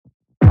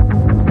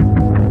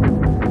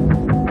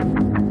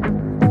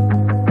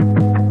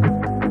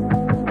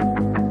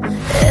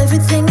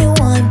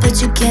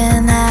that you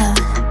can't have.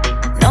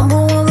 Number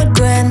one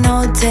regret,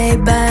 no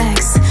take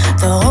backs.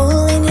 The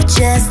hole in your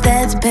chest,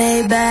 that's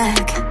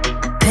payback.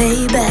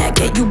 Payback,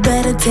 yeah, you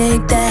better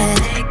take that.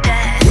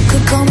 You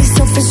could call me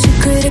selfish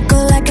and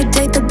critical, I could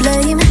take the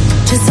blame.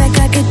 Just like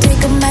I could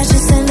take a match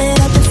and send it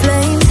up in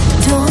flames.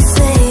 Don't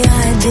say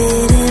I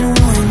didn't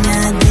warn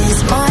ya. This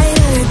might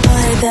hurt,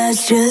 but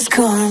that's just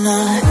karma.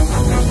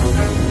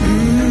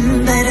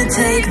 Better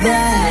take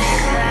that.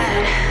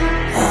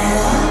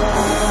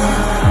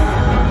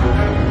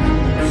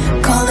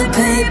 Call it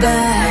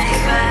payback.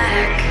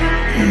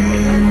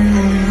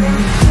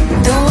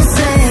 Don't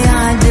say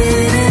I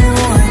didn't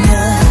warn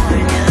ya.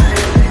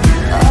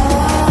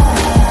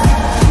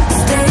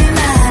 Stay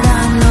mad,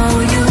 I know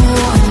you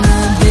wanna.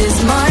 This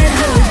might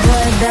hurt,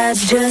 but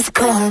that's just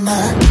karma.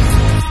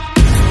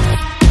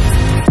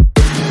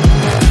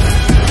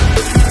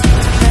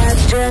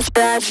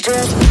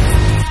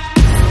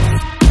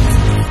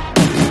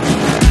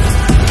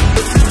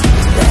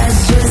 That's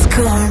just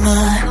karma.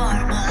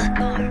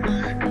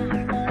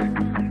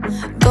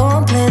 Go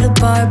and play the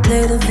part,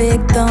 play the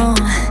victim.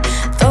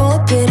 Throw a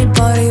pity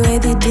party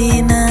with your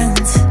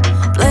demons.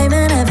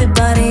 Blaming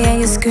everybody and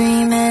you're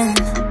screaming,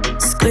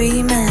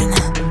 screaming,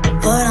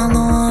 but I'm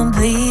the one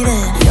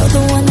bleeding. You're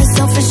the one that's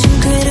selfish and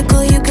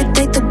critical, you could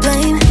take the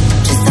blame.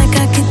 Just like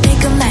I could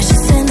take a match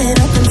and send it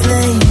up in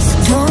flames.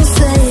 Don't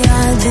say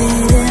I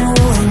didn't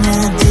warn ya.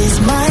 This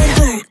might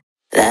hurt,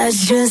 that's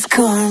just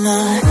karma.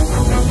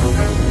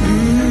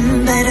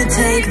 Better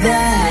take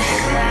that.